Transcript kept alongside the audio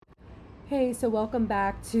Hey, so welcome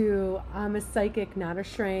back to I'm a Psychic, Not a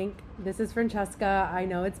Shrink. This is Francesca. I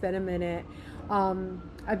know it's been a minute.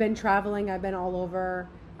 I've been traveling. I've been all over.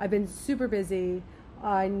 I've been super busy.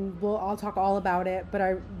 I'll talk all about it.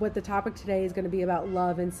 But what the topic today is going to be about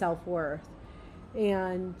love and self-worth,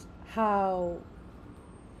 and how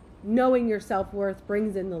knowing your self-worth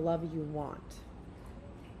brings in the love you want.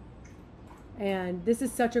 And this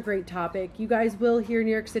is such a great topic. You guys will hear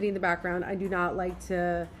New York City in the background. I do not like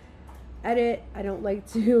to edit. I don't like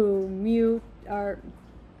to mute,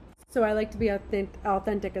 so I like to be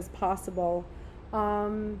authentic as possible.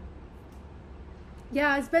 Yeah,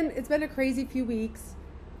 it's been a crazy few weeks.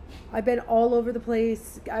 I've been all over the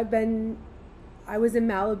place. I was in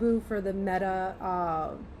Malibu for the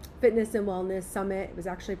Meta Fitness and Wellness Summit. It was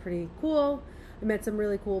actually pretty cool. I met some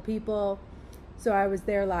really cool people. So I was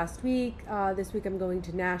there last week. This week I'm going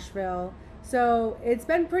to Nashville. So it's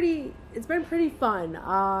been pretty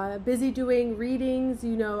fun. Busy doing readings.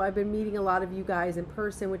 I've been meeting a lot of you guys in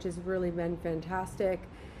person, which has really been fantastic.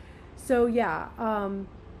 So yeah,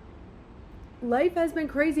 life has been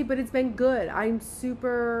crazy, but it's been good. I'm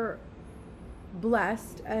super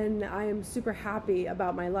blessed and I am super happy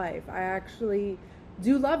about my life. I actually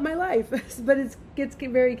do love my life, but it gets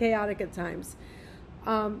very chaotic at times.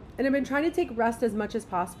 And I've been trying to take rest as much as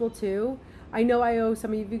possible too. I know I owe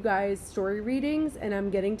some of you guys story readings and I'm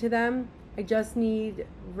getting to them. I just need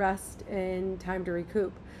rest and time to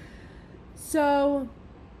recoup. So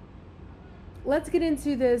let's get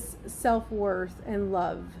into this self-worth and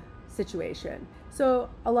love situation. So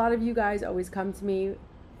a lot of you guys always come to me.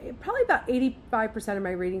 Probably about 85% of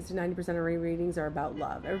my readings to 90% of my readings are about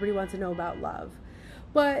love. Everybody wants to know about love.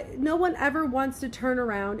 But no one ever wants to turn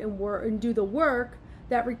around and do the work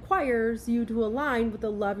that requires you to align with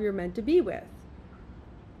the love you're meant to be with.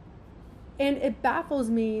 And it baffles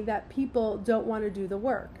me that people don't want to do the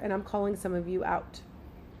work. And I'm calling some of you out.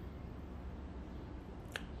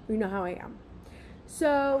 You know how I am.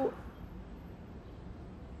 So,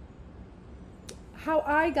 how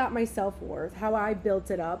I got my self-worth, how I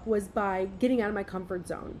built it up, was by getting out of my comfort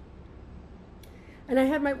zone. And I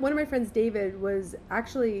had one of my friends, David, was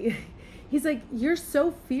actually, he's like, "You're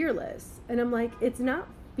so fearless." And I'm like, it's not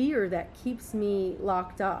fear that keeps me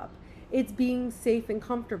locked up. It's being safe and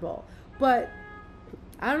comfortable. But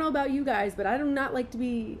I don't know about you guys, but I do not like to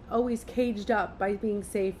be always caged up by being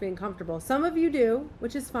safe and comfortable. Some of you do,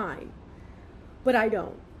 which is fine. But I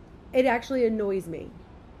don't. It actually annoys me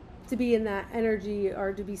to be in that energy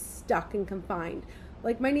or to be stuck and confined.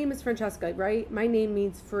 Like, my name is Francesca, right? My name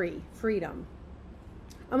means free, freedom.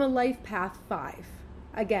 I'm a life path 5.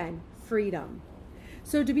 Again, freedom.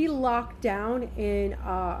 So to be locked down in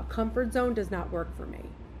a comfort zone does not work for me.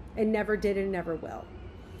 It never did and never will.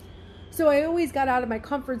 So I always got out of my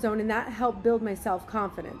comfort zone, and that helped build my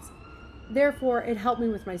self-confidence. Therefore, it helped me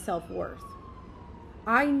with my self-worth.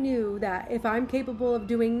 I knew that if I'm capable of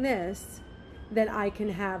doing this, then I can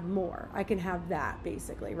have more. I can have that,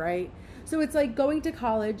 basically, right? So it's like going to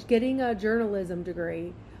college, getting a journalism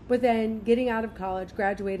degree, but then getting out of college,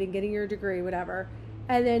 graduating, getting your degree, whatever,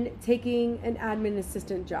 and then taking an admin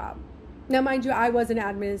assistant job. Now, mind you, I was an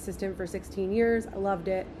admin assistant for 16 years. I loved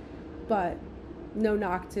it, but no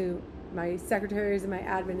knock to my secretaries and my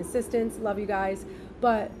admin assistants. Love you guys.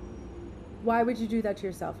 But why would you do that to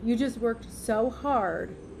yourself? You just worked so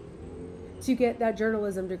hard to get that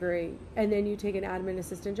journalism degree, and then you take an admin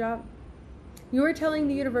assistant job. You're telling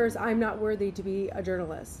the universe, I'm not worthy to be a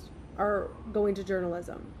journalist or go into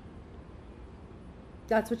journalism.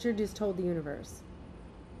 That's what you're just told the universe.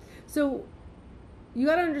 So you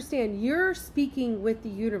got to understand, you're speaking with the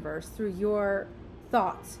universe through your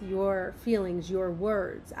thoughts, your feelings, your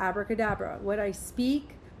words, abracadabra. What I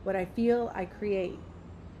speak, what I feel, I create.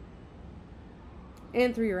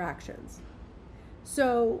 And through your actions.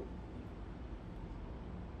 So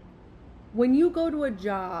when you go to a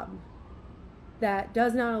job that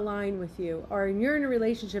does not align with you, or you're in a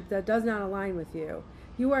relationship that does not align with you,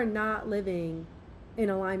 you are not living in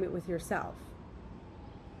alignment with yourself.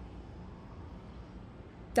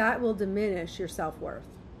 That will diminish your self-worth.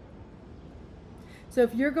 So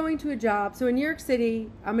if you're going to a job, so in New York City,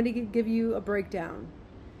 I'm going to give you a breakdown.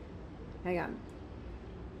 Hang on.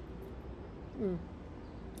 You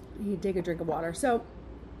need to take a drink of water. So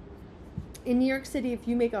in New York City, if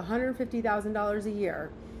you make $150,000 a year,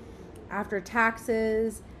 after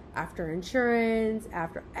taxes, after insurance,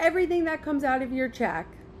 after everything that comes out of your check,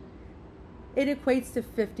 it equates to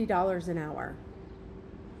 $50 an hour.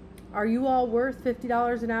 Are you all worth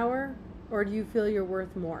 $50 an hour, or do you feel you're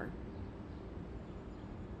worth more?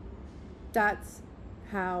 That's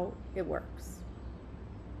how it works.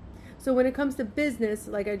 So when it comes to business,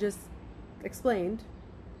 like I just explained,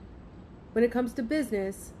 when it comes to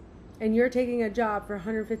business and you're taking a job for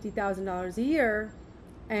 $150,000 a year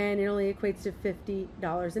and it only equates to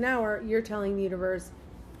 $50 an hour, you're telling the universe,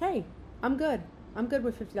 hey, I'm good. I'm good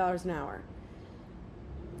with $50 an hour.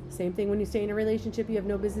 Same thing when you stay in a relationship you have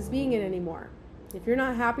no business being in anymore. If you're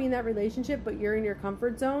not happy in that relationship, but you're in your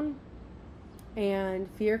comfort zone and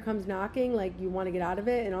fear comes knocking, like you want to get out of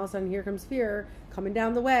it, and all of a sudden here comes fear coming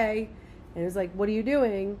down the way, and it's like, what are you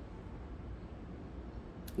doing?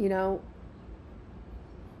 You know,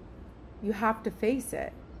 you have to face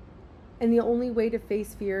it. And the only way to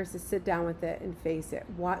face fear is to sit down with it and face it.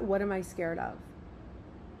 What am I scared of?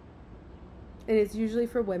 And it's usually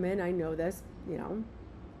for women, I know this, you know.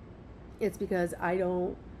 It's because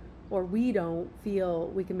we don't feel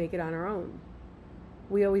we can make it on our own.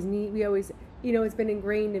 We always, you know, it's been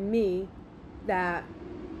ingrained in me that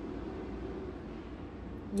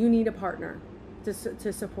you need a partner to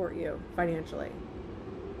support you financially.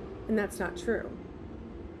 And that's not true.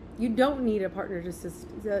 You don't need a partner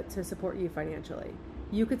to support you financially.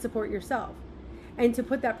 You could support yourself. And to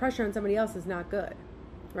put that pressure on somebody else is not good,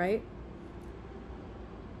 right?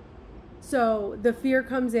 So the fear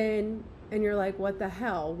comes in and you're like, what the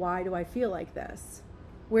hell? Why do I feel like this?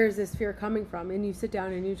 Where's this fear coming from? And you sit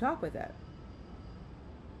down and you talk with it.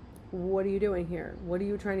 What are you doing here? What are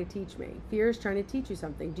you trying to teach me? Fear is trying to teach you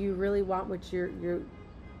something. Do you really want what you're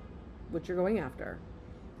going after?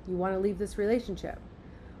 You want to leave this relationship.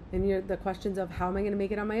 And the questions of how am I going to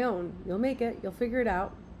make it on my own? You'll make it. You'll figure it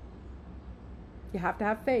out. You have to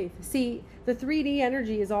have faith. See, the 3D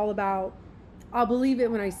energy is all about, I'll believe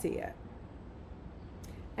it when I see it.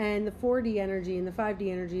 And the 4D energy and the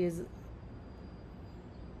 5D energy is,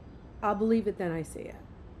 I'll believe it, then I see it.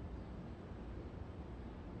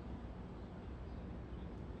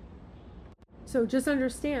 So just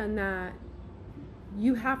understand that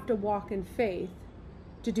you have to walk in faith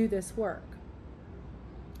to do this work.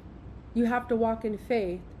 You have to walk in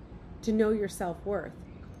faith to know your self-worth.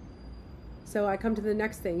 So I come to the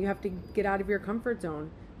next thing. You have to get out of your comfort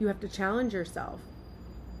zone. You have to challenge yourself.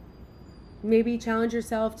 Maybe challenge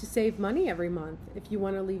yourself to save money every month if you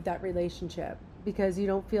want to leave that relationship because you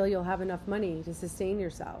don't feel you'll have enough money to sustain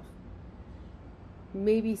yourself.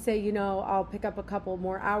 Maybe say, you know, I'll pick up a couple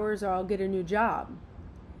more hours, or I'll get a new job,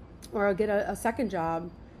 or I'll get a second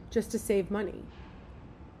job just to save money.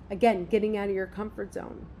 Again, getting out of your comfort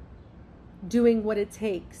zone. Doing what it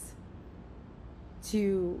takes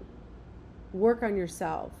to work on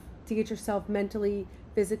yourself, to get yourself mentally,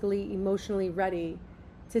 physically, emotionally ready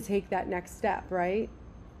to take that next step, right?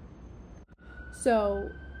 So,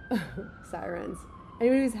 sirens.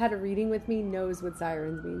 Anybody who's had a reading with me knows what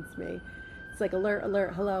sirens means to me. It's like alert,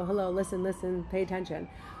 alert, hello, hello, listen, listen, pay attention.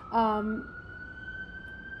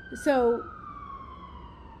 So,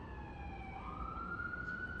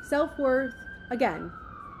 self-worth, again,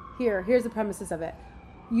 here's the premises of it.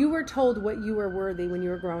 You were told what you were worthy when you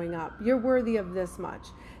were growing up. You're worthy of this much.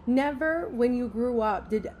 Never when you grew up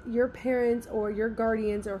did your parents or your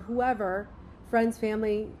guardians or whoever, friends,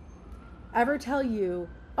 family, ever tell you,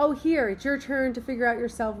 oh, here, it's your turn to figure out your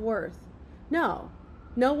self-worth. No.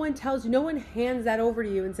 No one tells you, no one hands that over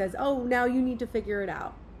to you and says, oh, now you need to figure it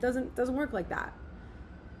out. Doesn't work like that.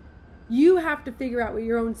 You have to figure out what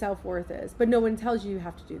your own self-worth is, but no one tells you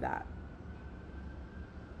have to do that.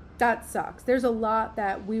 That sucks. There's a lot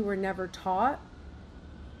that we were never taught,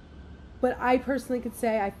 but I personally could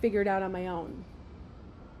say I figured out on my own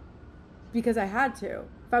because I had to.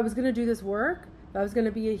 If I was going to do this work, if I was going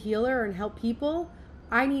to be a healer and help people,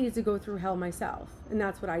 I needed to go through hell myself, and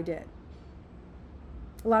that's what I did.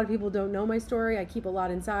 A lot of people don't know my story. I keep a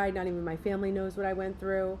lot inside. Not even my family knows what I went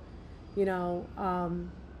through. You know,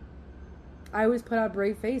 I always put a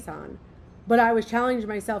brave face on, but I was challenging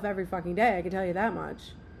myself every fucking day. I can tell you that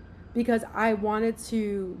much. Because I wanted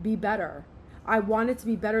to be better. I wanted to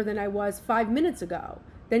be better than I was 5 minutes ago,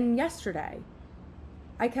 than yesterday.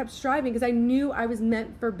 I kept striving because I knew I was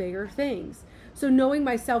meant for bigger things. So knowing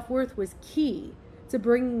my self-worth was key to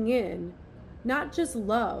bringing in not just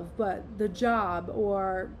love, but the job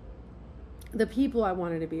or the people I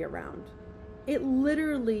wanted to be around. It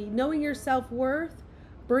literally, knowing your self-worth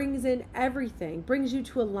brings in everything, brings you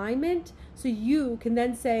to alignment so you can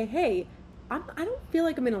then say, hey, I don't feel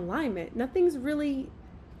like I'm in alignment.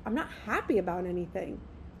 I'm not happy about anything.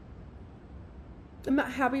 I'm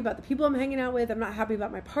not happy about the people I'm hanging out with. I'm not happy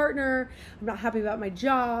about my partner. I'm not happy about my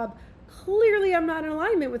job. Clearly, I'm not in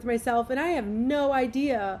alignment with myself, and I have no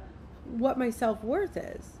idea what my self-worth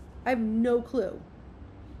is. I have no clue.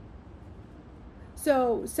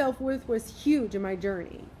 So self-worth was huge in my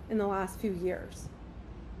journey in the last few years.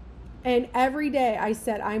 And every day I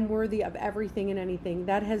said, I'm worthy of everything and anything.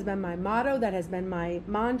 That has been my motto. That has been my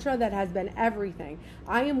mantra. That has been everything.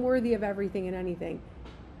 I am worthy of everything and anything.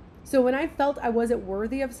 So when I felt I wasn't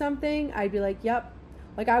worthy of something, I'd be like, yep.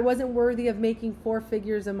 Like I wasn't worthy of making 4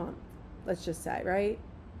 figures a month, let's just say, right?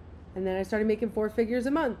 And then I started making 4 figures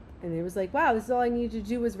a month. And it was like, wow, this is all I needed to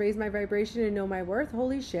do was raise my vibration and know my worth.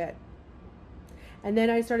 Holy shit. And then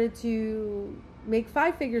I started to make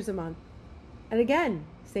 5 figures a month. And again,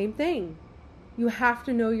 same thing. You have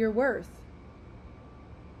to know your worth.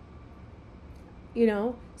 You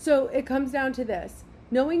know? So it comes down to this.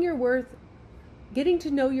 Knowing your worth, getting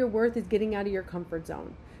to know your worth is getting out of your comfort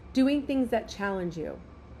zone. Doing things that challenge you.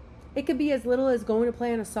 It could be as little as going to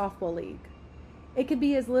play in a softball league. It could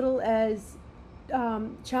be as little as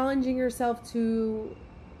challenging yourself to,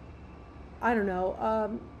 I don't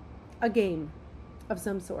know, a game of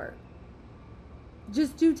some sort.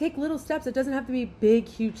 Just take little steps. It doesn't have to be big,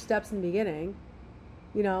 huge steps in the beginning.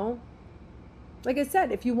 You know? Like I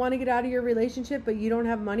said, if you want to get out of your relationship but you don't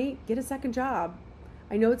have money, get a second job.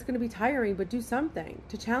 I know it's going to be tiring, but do something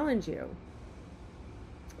to challenge you.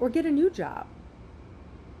 Or get a new job.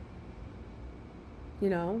 You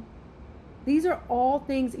know? These are all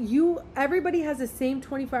things everybody has the same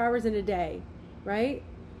 24 hours in a day, right?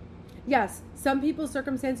 Yes, some people's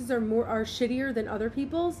circumstances are shittier than other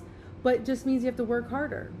people's, but it just means you have to work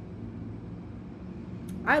harder.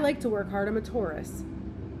 I like to work hard. I'm a Taurus.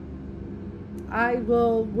 I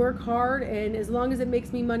will work hard, and as long as it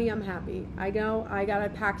makes me money, I'm happy. I know I got a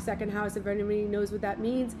packed second house, if anybody knows what that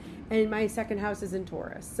means, and my second house is in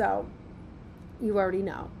Taurus. So you already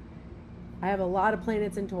know. I have a lot of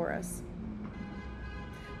planets in Taurus.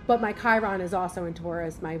 But my Chiron is also in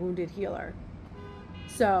Taurus, my wounded healer.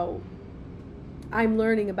 So I'm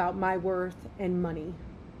learning about my worth and money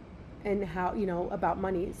and how, about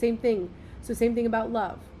money. Same thing. So same thing about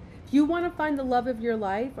love. If you want to find the love of your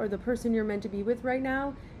life or the person you're meant to be with right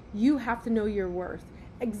now, you have to know your worth.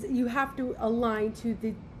 You have to align to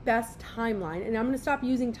the best timeline. And I'm going to stop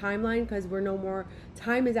using timeline because we're no more.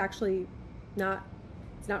 Time is actually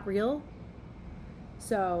it's not real.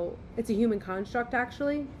 So it's a human construct,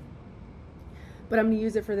 actually. But I'm going to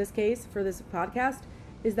use it for this case, for this podcast,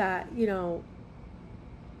 is that, you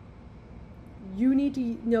need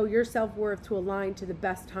to know your self-worth to align to the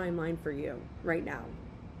best timeline for you right now.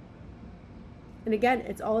 And again,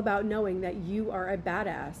 it's all about knowing that you are a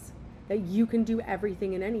badass, that you can do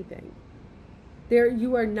everything and anything.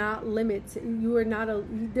 You are not limits.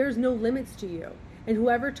 There's no limits to you. And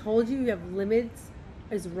whoever told you have limits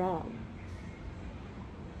is wrong.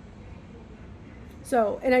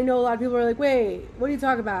 So, and I know a lot of people are like, wait, what are you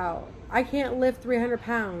talking about? I can't lift 300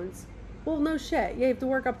 pounds. Well, no shit. You have to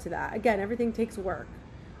work up to that. Again, everything takes work,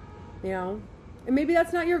 And maybe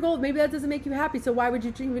that's not your goal. Maybe that doesn't make you happy. So why would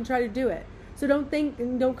you even try to do it? So don't think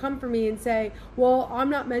and don't come for me and say, well, I'm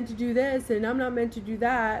not meant to do this and I'm not meant to do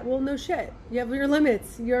that. Well, no shit. You have your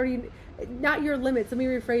limits. Not your limits. Let me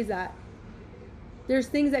rephrase that. There's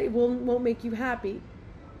things that won't make you happy.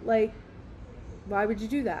 Like, why would you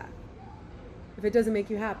do that? If it doesn't make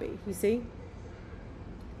you happy, you see?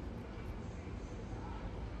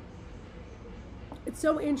 It's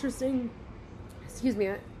so interesting. Excuse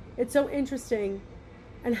me. It's so interesting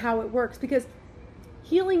and how it works because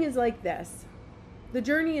healing is like this. The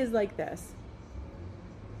journey is like this.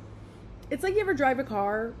 It's like you ever drive a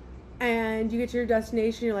car and you get to your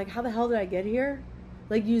destination, you're like, how the hell did I get here?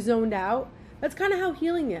 Like you zoned out. That's kind of how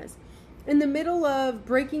healing is. In the middle of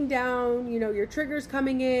breaking down, your triggers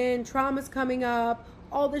coming in, trauma's coming up,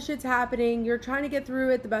 all this shit's happening, you're trying to get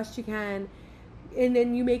through it the best you can, and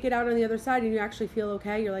then you make it out on the other side and you actually feel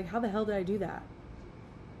okay. You're like, how the hell did I do that?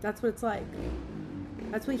 That's what it's like.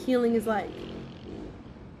 That's what healing is like.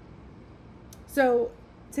 So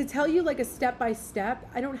to tell you like a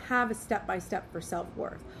step-by-step, I don't have a step-by-step for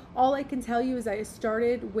self-worth. All I can tell you is I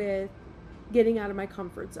started with getting out of my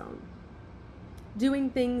comfort zone. Doing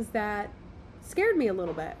things that scared me a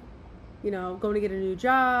little bit. Going to get a new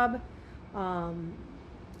job,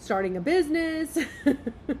 starting a business,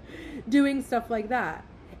 doing stuff like that.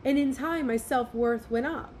 And in time, my self-worth went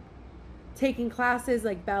up. Taking classes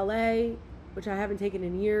like ballet, which I haven't taken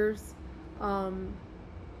in years. I'm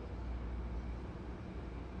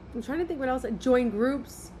trying to think what else. I joined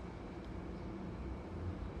groups.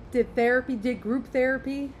 Did group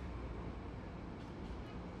therapy.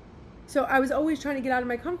 So I was always trying to get out of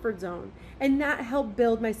my comfort zone. And that helped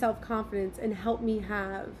build my self-confidence and help me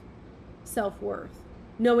have self-worth.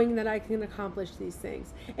 Knowing that I can accomplish these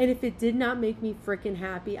things. And if it did not make me freaking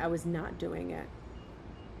happy, I was not doing it.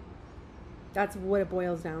 That's what it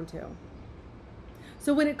boils down to.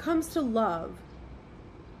 So when it comes to love,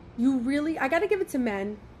 I got to give it to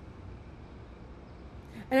men.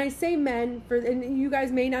 And I say men, and you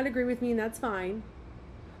guys may not agree with me, and that's fine.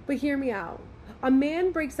 But hear me out. A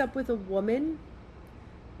man breaks up with a woman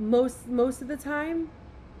most of the time.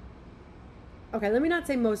 Okay, let me not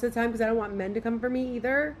say most of the time because I don't want men to come for me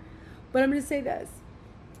either. But I'm going to say this.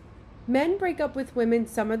 Men break up with women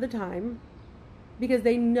some of the time because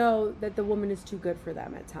they know that the woman is too good for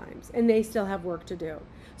them at times. And they still have work to do.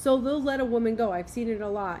 So they'll let a woman go. I've seen it a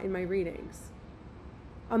lot in my readings.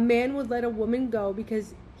 A man would let a woman go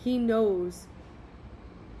because he knows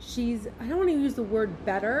I don't want to use the word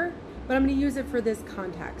better, but I'm going to use it for this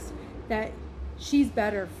context, that she's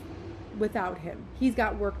better without him. He's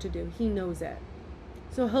got work to do. He knows it.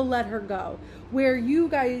 So he'll let her go. Where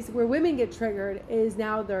women get triggered is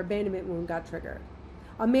now their abandonment wound got triggered.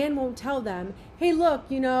 A man won't tell them, hey, look,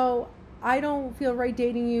 I don't feel right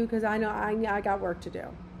dating you because I know I got work to do.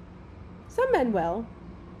 Some men will.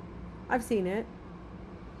 I've seen it.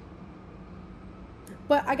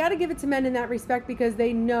 But I got to give it to men in that respect because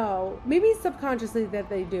they know, maybe subconsciously, that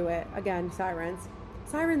they do it. Again, sirens.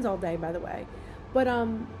 Sirens all day, by the way. But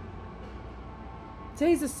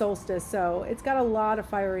today's a solstice, so it's got a lot of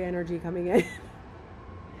fiery energy coming in.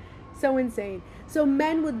 So insane. So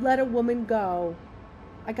men would let a woman go.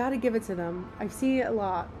 I got to give it to them. I've seen it a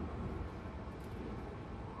lot.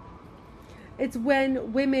 It's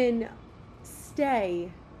when women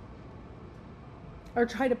stay or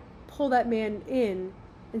try to pull that man in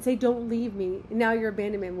and say, don't leave me. And now your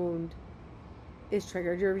abandonment wound is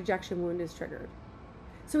triggered. Your rejection wound is triggered.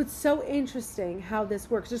 So it's so interesting how this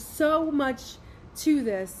works. There's so much to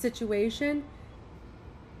this situation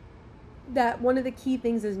that one of the key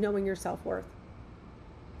things is knowing your self-worth.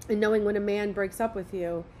 And knowing when a man breaks up with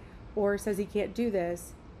you or says he can't do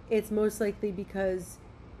this, it's most likely because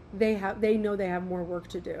they know they have more work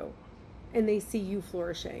to do. And they see you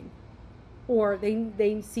flourishing. Or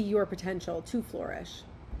they see your potential to flourish.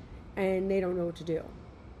 And they don't know what to do.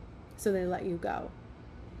 So they let you go.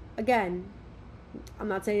 Again, I'm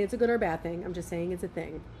not saying it's a good or bad thing. I'm just saying it's a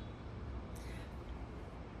thing.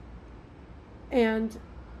 And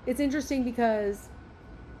it's interesting because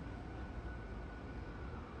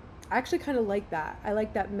I actually kind of like that. I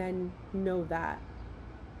like that men know that.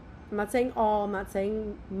 I'm not saying all, I'm not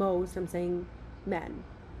saying most, I'm saying men.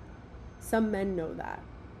 Some men know that,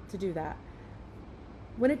 to do that.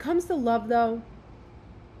 When it comes to love, though,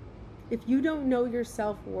 if you don't know your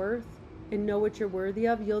self-worth and know what you're worthy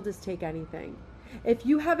of, you'll just take anything. If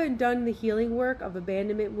you haven't done the healing work of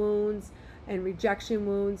abandonment wounds and rejection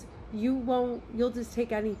wounds, you'll just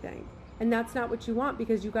take anything. And that's not what you want,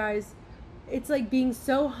 because you guys, it's like being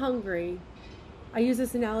so hungry. I use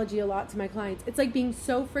this analogy a lot to my clients. It's like being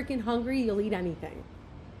so freaking hungry, you'll eat anything.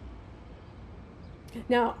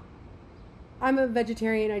 Now, I'm a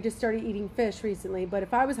vegetarian. I just started eating fish recently. But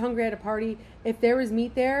if I was hungry at a party, if there was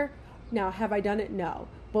meat there, now, have I done it? No.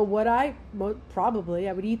 But probably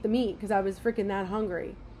I would eat the meat because I was freaking that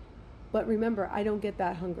hungry. But remember, I don't get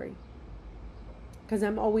that hungry because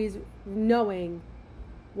I'm always knowing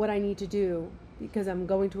what I need to do, because I'm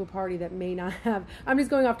going to a party that may not have, I'm just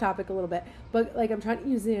going off topic a little bit, but like I'm trying to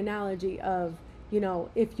use the analogy of,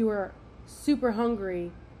 if you are super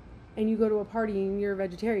hungry and you go to a party and you're a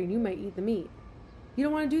vegetarian, you might eat the meat. You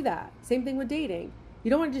don't want to do that. Same thing with dating.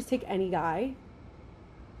 You don't want to just take any guy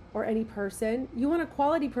or any person. You want a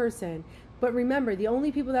quality person. But remember, the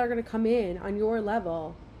only people that are going to come in on your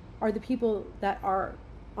level are the people that are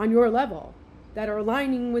on your level, that are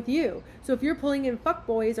aligning with you. So if you're pulling in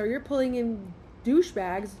fuckboys or you're pulling in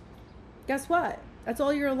douchebags, guess what? That's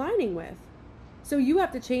all you're aligning with. So you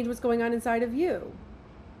have to change what's going on inside of you.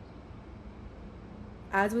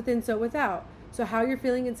 As within, so without. So how you're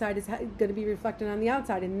feeling inside is going to be reflected on the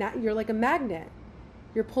outside. And that you're like a magnet.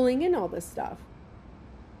 You're pulling in all this stuff.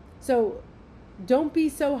 So don't be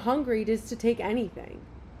so hungry just to take anything.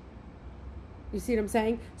 You see what I'm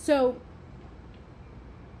saying? So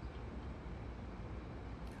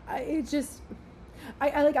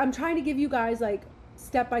I'm trying to give you guys like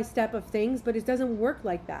step by step of things, but it doesn't work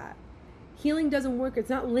like that. Healing doesn't work. It's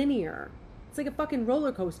not linear. It's like a fucking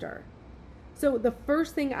roller coaster. So the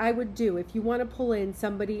first thing I would do if you want to pull in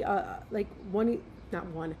somebody, like one, not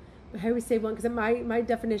one, I always say one because my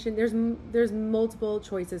definition, there's multiple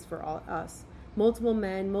choices for all us, multiple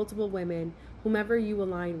men, multiple women, whomever you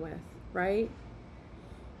align with, right?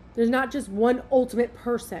 There's not just one ultimate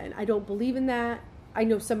person. I don't believe in that. I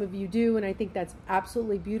know some of you do, and I think that's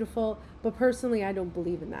absolutely beautiful. But personally, I don't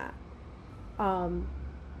believe in that.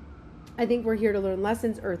 I think we're here to learn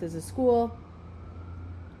lessons. Earth is a school.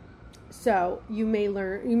 So you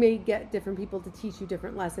may get different people to teach you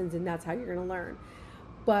different lessons, and that's how you're going to learn.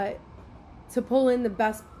 But to pull in the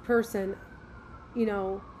best person, you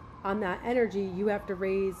know, on that energy, you have to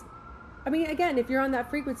raise. I mean, again, if you're on that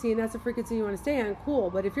frequency and that's the frequency you want to stay on, cool.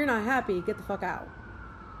 But if you're not happy, get the fuck out.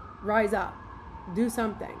 Rise up. Do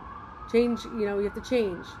something. Change, you know, you have to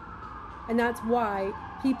change. And that's why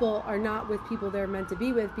people are not with people they're meant to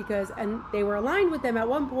be with, and they were aligned with them at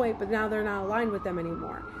one point, but now they're not aligned with them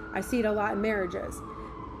anymore. I see it a lot in marriages.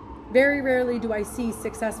 Very rarely do I see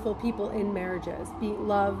successful people in marriages be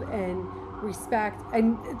love and respect.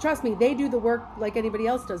 And trust me, they do the work like anybody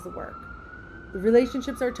else does the work. The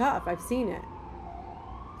relationships are tough. I've seen it.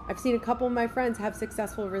 I've seen a couple of my friends have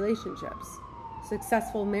successful relationships,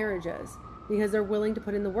 successful marriages, because they're willing to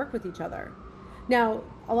put in the work with each other. Now,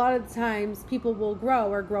 a lot of the times people will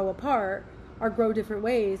grow or grow apart or grow different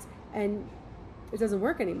ways, and it doesn't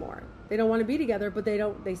work anymore. They don't want to be together, but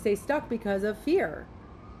they stay stuck because of fear.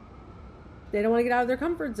 They don't want to get out of their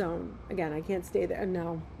comfort zone. Again, I can't stay there.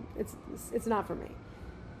 No, it's not for me.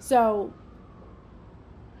 So,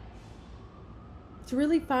 to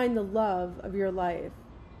really find the love of your life,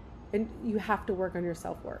 and you have to work on your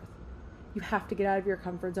self-worth. You have to get out of your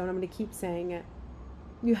comfort zone. I'm going to keep saying it.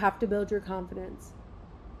 You have to build your confidence.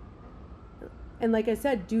 And like I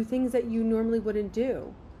said, do things that you normally wouldn't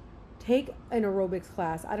do. Take an aerobics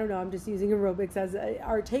class. I don't know, I'm just using aerobics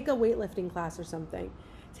or take a weightlifting class or something.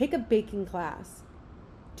 Take a baking class.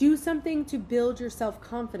 Do something to build your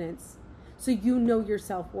self-confidence so you know your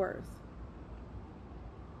self-worth.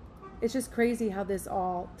 It's just crazy how this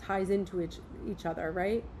all ties into each other,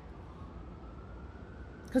 right?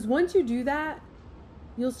 Because once you do that,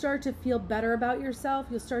 you'll start to feel better about yourself.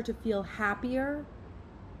 You'll start to feel happier.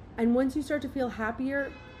 And once you start to feel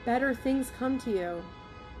happier, better things come to you.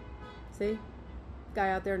 See? Guy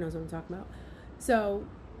out there knows what I'm talking about. So,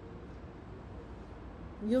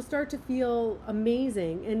 you'll start to feel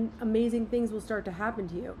amazing, and amazing things will start to happen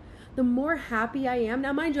to you. The more happy I am,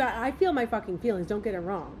 now mind you, I feel my fucking feelings, don't get it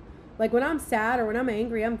wrong. Like when I'm sad or when I'm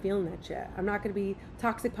angry, I'm feeling that shit. I'm not going to be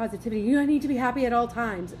toxic positivity. I need to be happy at all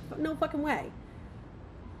times. No fucking way.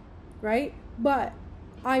 Right? But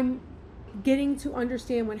I'm getting to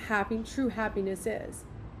understand what true happiness is.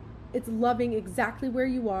 It's loving exactly where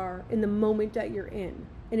you are in the moment that you're in.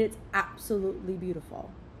 And it's absolutely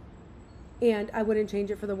beautiful. And I wouldn't change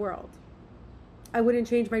it for the world. I wouldn't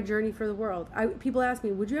change my journey for the world. People ask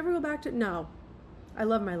me, would you ever go back to... No. I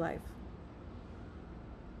love my life.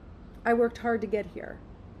 I worked hard to get here.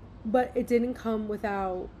 But it didn't come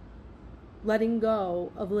without letting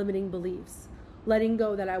go of limiting beliefs. Letting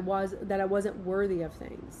go that I wasn't worthy of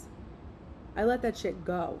things. I let that shit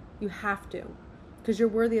go. You have to. Because you're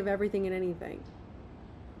worthy of everything and anything.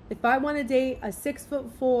 If I want to date a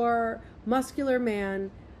 6'4" muscular man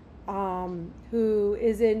who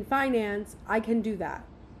is in finance, I can do that.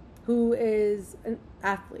 Who is an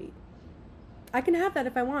athlete. I can have that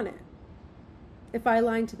if I want it. If I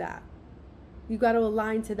align to that. You got to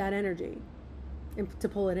align to that energy and to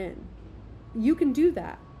pull it in. You can do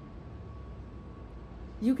that.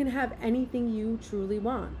 You can have anything you truly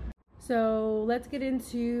want. So let's get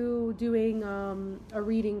into doing a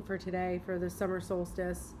reading for today for the summer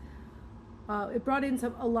solstice. It brought in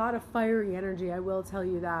a lot of fiery energy, I will tell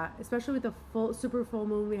you that, especially with the super full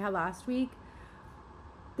moon we had last week.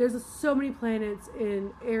 There's so many planets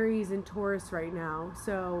in Aries and Taurus right now,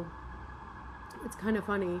 so it's kind of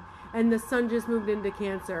funny. And the sun just moved into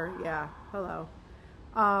Cancer. Yeah, hello.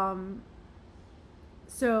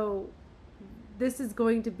 So this is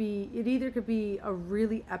going to be, it either could be a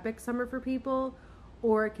really epic summer for people,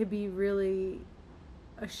 or it could be really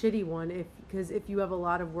a shitty one because if you have a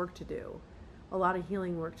lot of work to do, a lot of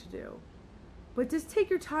healing work to do. But just take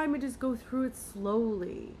your time and just go through it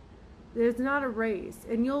slowly. There's not a race.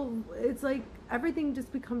 And it's like everything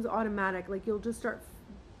just becomes automatic. Like you'll just start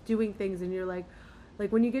doing things and you're like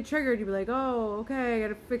when you get triggered, you'll be like, oh, okay, I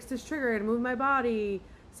gotta fix this trigger, I gotta move my body,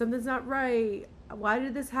 something's not right. Why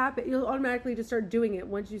did this happen? You'll automatically just start doing it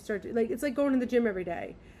once you start to, it's like going to the gym every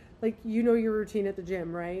day. Like, you know your routine at the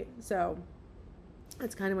gym, right? So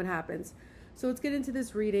that's kind of what happens. So let's get into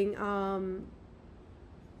this reading.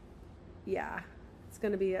 Yeah, it's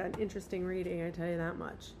going to be an interesting reading, I tell you that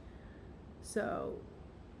much. So,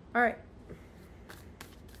 all right.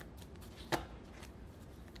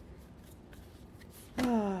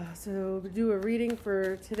 So do a reading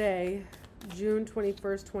for today, June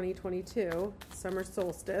 21st, 2022, summer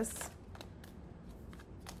solstice.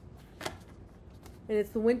 And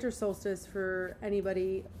it's the winter solstice for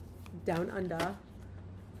anybody down under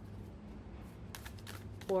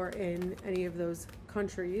or in any of those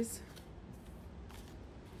countries.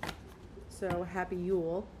 So happy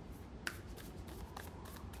Yule.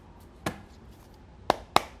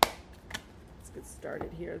 get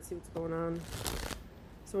started here. Let's see what's going on.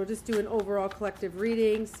 So we'll just do an overall collective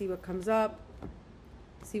reading, see what comes up,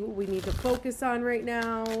 see what we need to focus on right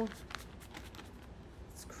now.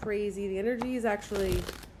 It's crazy. The energy is actually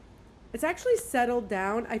settled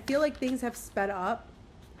down. I feel like things have sped up,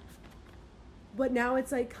 but now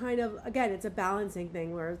it's like kind of, again, it's a balancing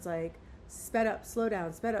thing where it's like sped up, slow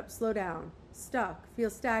down, sped up, slow down, stuck, feel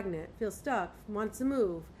stagnant, feel stuck, wants to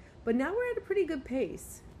move. But now we're at a pretty good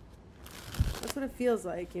pace. That's what it feels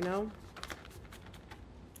like, you know?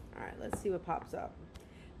 All right, let's see what pops up.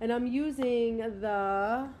 And I'm using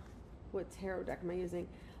what tarot deck am I using?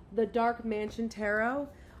 The Dark Mansion Tarot.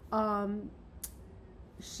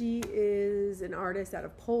 She is an artist out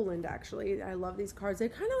of Poland, actually. I love these cards. They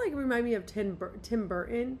kind of like remind me of Tim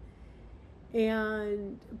Burton,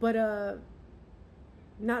 but a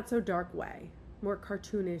not so dark way, more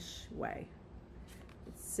cartoonish way.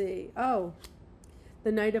 Let's see. Oh,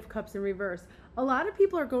 the Knight of Cups in reverse. A lot of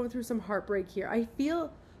people are going through some heartbreak here. I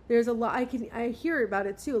feel there's a lot. I hear about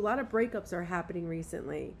it too. A lot of breakups are happening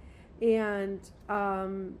recently, and a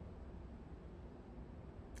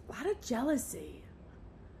lot of jealousy.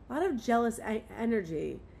 A lot of jealous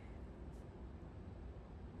energy.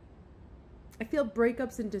 I feel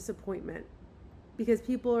breakups and disappointment because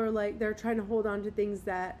people are like, they're trying to hold on to things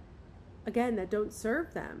that, again, that don't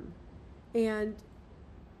serve them. And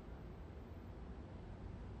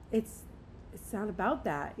it's not about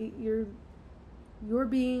that. You're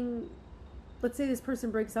being, let's say this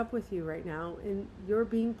person breaks up with you right now and you're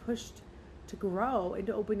being pushed to grow and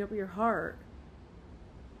to open up your heart.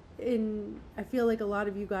 And I feel like a lot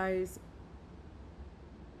of you guys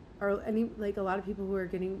a lot of people who are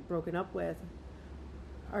getting broken up with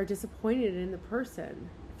are disappointed in the person.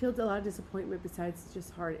 I feel a lot of disappointment besides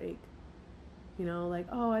just heartache. You know, like,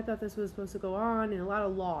 oh, I thought this was supposed to go on, and a lot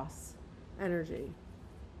of loss energy.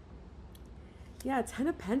 Yeah, 10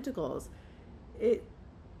 of Pentacles. This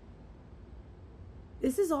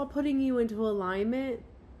is all putting you into alignment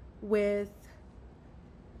with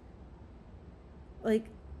like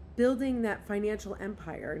building that financial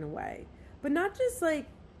empire in a way, but not just like,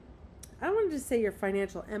 I don't want to just say your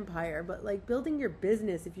financial empire, but like building your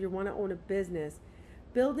business. If you want to own a business,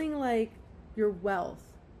 building like your wealth,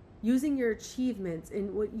 using your achievements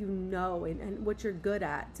and what you know and what you're good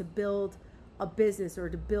at to build a business or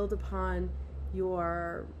to build upon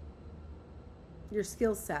your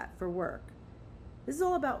skill set for work. This is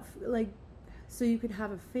all about like, so you can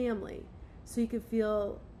have a family, so you can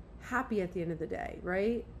feel happy at the end of the day,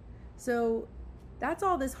 right? So that's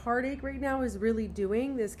all this heartache right now is really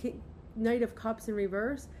doing, this Knight of Cups in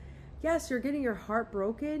reverse. Yes, you're getting your heart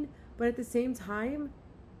broken, but at the same time,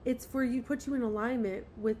 it's for you, put you in alignment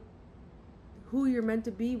with who you're meant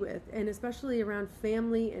to be with, and especially around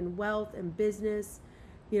family and wealth and business,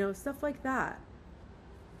 you know, stuff like that.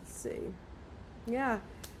 Let's see. Yeah,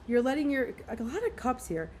 you're letting a lot of cups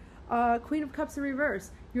here. Queen of Cups in reverse.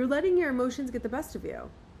 You're letting your emotions get the best of you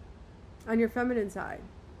on your feminine side.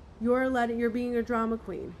 You're being a drama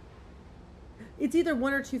queen. It's either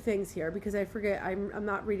one or two things here, because I forget, I'm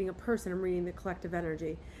not reading a person, I'm reading the collective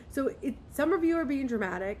energy. So some of you are being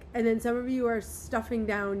dramatic, and then some of you are stuffing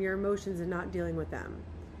down your emotions and not dealing with them.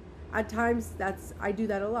 At times, I do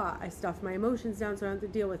that a lot. I stuff my emotions down so I don't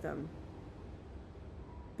have to deal with them.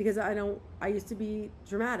 Because I used to be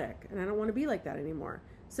dramatic, and I don't want to be like that anymore.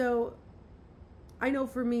 So I know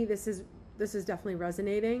for me, this is definitely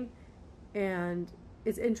resonating, and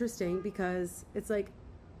it's interesting because it's like,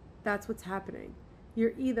 that's what's happening.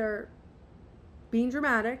 You're either being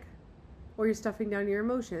dramatic or you're stuffing down your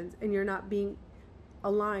emotions, and you're not being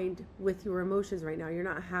aligned with your emotions right now. You're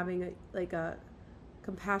not having a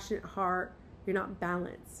compassionate heart. You're not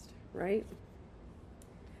balanced, right?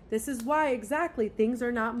 This is why exactly things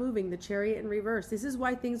are not moving. The Chariot in reverse. This is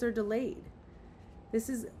why things are delayed. This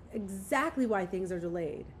is exactly why things are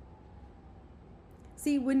delayed.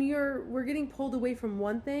 See, when we're getting pulled away from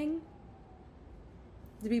one thing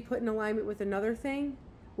to be put in alignment with another thing,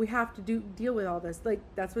 we have to deal with all this. Like,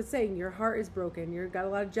 that's what's saying. Your heart is broken. You've got a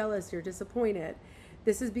lot of jealous. You're disappointed.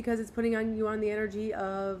 This is because it's putting you on the energy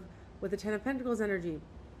of, with the 10 of Pentacles energy,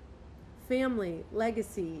 family,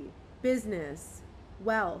 legacy, business,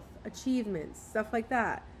 wealth, achievements, stuff like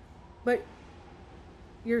that. But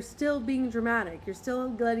you're still being dramatic. You're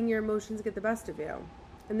still letting your emotions get the best of you.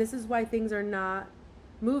 And this is why things are not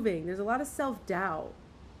moving. There's a lot of self-doubt.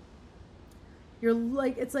 You're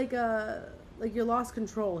like, it's like you lost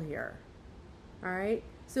control here. All right?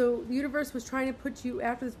 So the universe was trying to put you,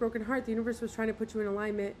 after this broken heart, the universe was trying to put you in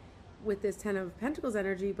alignment with this 10 of Pentacles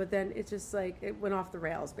energy, but then it's just like, it went off the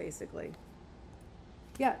rails, basically.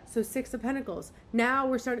 Yeah, so Six of Pentacles. Now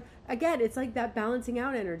we're starting, again, it's like that balancing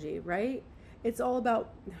out energy, right? It's all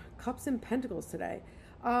about Cups and Pentacles today.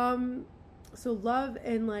 So love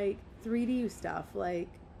and like 3D stuff, like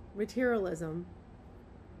materialism.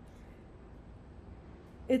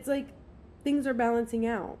 It's like things are balancing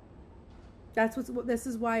out. This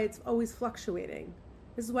is why it's always fluctuating.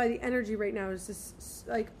 This is why the energy right now is just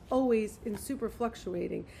like always in super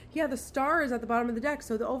fluctuating. Yeah, the star is at the bottom of the deck,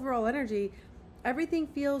 so the overall energy, everything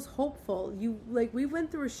feels hopeful. We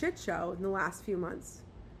went through a shit show in the last few months.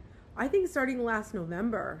 I think starting last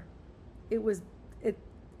November,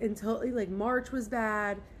 until like March was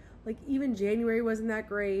bad, like even January wasn't that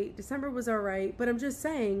great. December was all right, but I'm just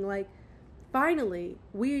saying, like, finally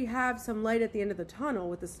we have some light at the end of the tunnel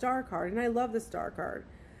with the star card, and I love the star card.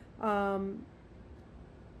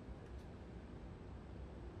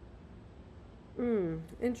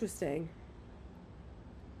 Interesting.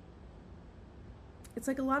 It's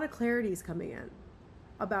like a lot of clarity is coming in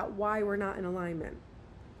about why we're not in alignment.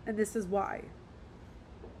 And this is why.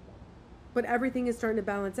 But everything is starting to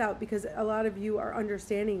balance out because a lot of you are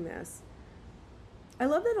understanding this. I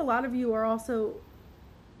love that a lot of you are also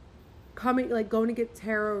coming, like going to get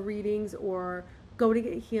tarot readings or going to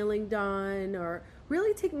get healing done or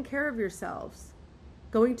really taking care of yourselves.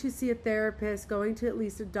 Going to see a therapist, going to at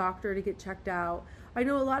least a doctor to get checked out. I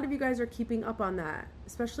know a lot of you guys are keeping up on that,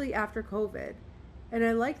 especially after COVID. And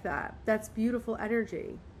I like that. That's beautiful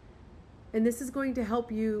energy. And this is going to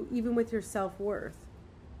help you even with your self-worth,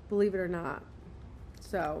 believe it or not.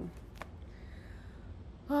 So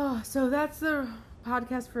that's the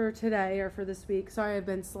podcast for today or for this week. Sorry I've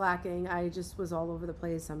been slacking. I just was all over the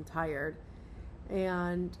place. I'm tired.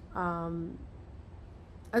 And I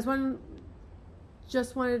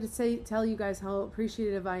just wanted to tell you guys how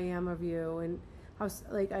appreciative I am of you and how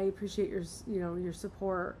like I appreciate your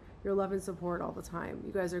support, your love and support all the time.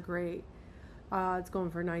 You guys are great. It's going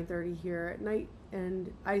for 9:30 here at night,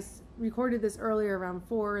 and I recorded this earlier around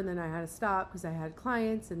 4, and then I had to stop because I had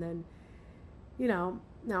clients, and then now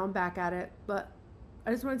I'm back at it. But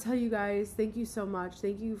I just want to tell you guys, thank you so much.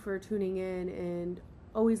 Thank you for tuning in and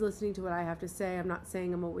always listening to what I have to say. I'm not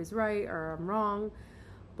saying I'm always right or I'm wrong,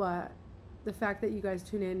 but the fact that you guys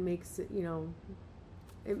tune in makes it,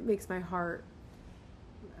 it makes my heart,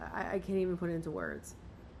 I can't even put it into words.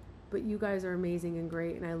 But you guys are amazing and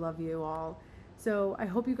great, and I love you all. So I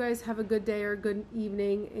hope you guys have a good day or a good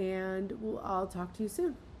evening, and I'll talk to you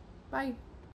soon. Bye.